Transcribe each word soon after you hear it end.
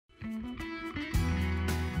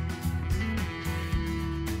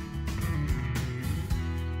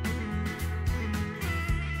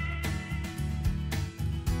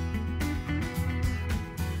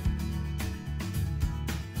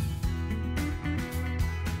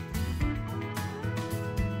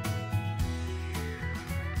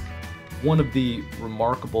One of the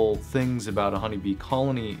remarkable things about a honeybee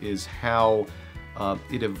colony is how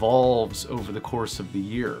it evolves over the course of the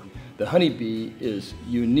year. The honeybee is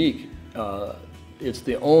unique. It's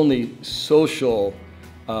the only social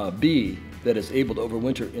bee that is able to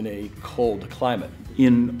overwinter in a cold climate.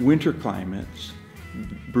 In winter climates,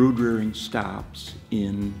 brood rearing stops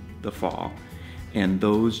in the fall, and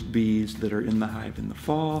those bees that are in the hive in the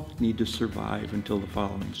fall need to survive until the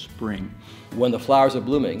following spring. When the flowers are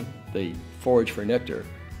blooming, they forage for nectar,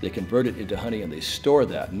 they convert it into honey, and they store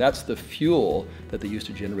that. And that's the fuel that they use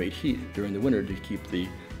to generate heat during the winter to keep the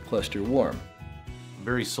cluster warm. A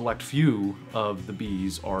very select few of the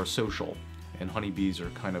bees are social, and honeybees are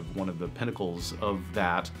kind of one of the pinnacles of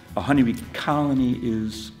that. A honeybee colony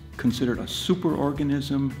is considered a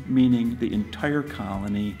superorganism, meaning the entire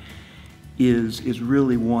colony is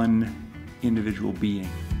really one individual being.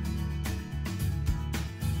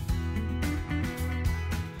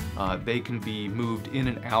 They can be moved in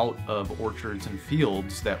and out of orchards and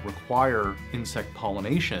fields that require insect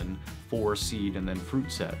pollination for seed and then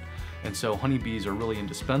fruit set. And so honeybees are really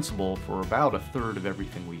indispensable for about 1/3 of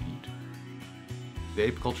everything we eat.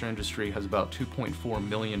 The apiculture industry has about 2.4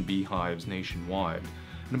 million beehives nationwide,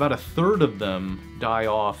 and about 1/3 of them die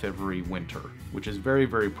off every winter, which is very,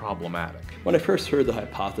 very problematic. When I first heard the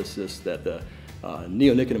hypothesis that the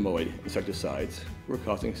neonicotinoid insecticides were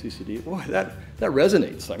causing CCD, boy, that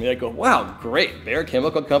resonates. I mean, I go, wow, great, Bayer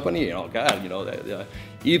Chemical Company, God, the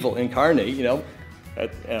evil incarnate,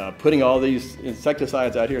 putting all these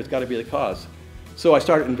insecticides out here, it's got to be the cause. So I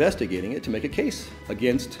started investigating it to make a case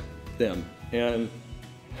against them, and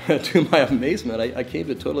to my amazement, I came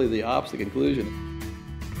to totally the opposite conclusion.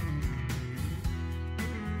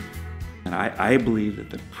 And I believe that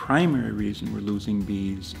the primary reason we're losing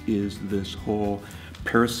bees is this whole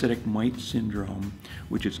parasitic mite syndrome,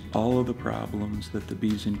 which is all of the problems that the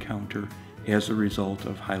bees encounter as a result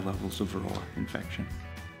of high levels of Varroa infection.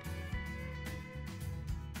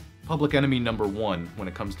 Public enemy number one when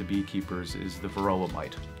it comes to beekeepers is the Varroa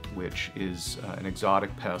mite, which is an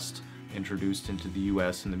exotic pest introduced into the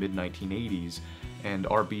US in the mid-1980s, and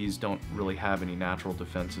our bees don't really have any natural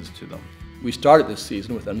defenses to them. We started this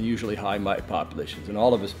season with unusually high mite populations, and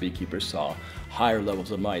all of us beekeepers saw higher levels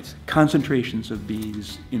of mites. Concentrations of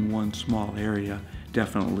bees in one small area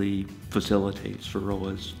definitely facilitates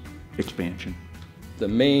Varroa's expansion. The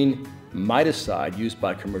main miticide used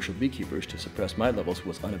by commercial beekeepers to suppress mite levels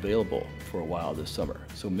was unavailable for a while this summer.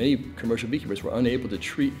 So many commercial beekeepers were unable to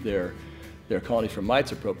treat their colonies for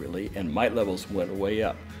mites appropriately, and mite levels went way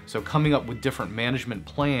up. So coming up with different management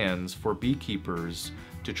plans for beekeepers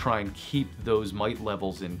to try and keep those mite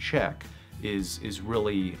levels in check is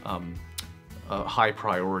really a high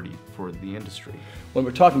priority for the industry. When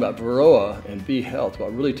we're talking about Varroa and bee health,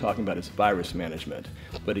 what we're really talking about is virus management.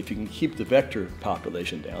 But if you can keep the vector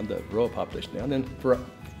population down, the Varroa population down, then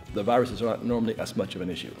the viruses are not normally as much of an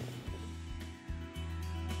issue.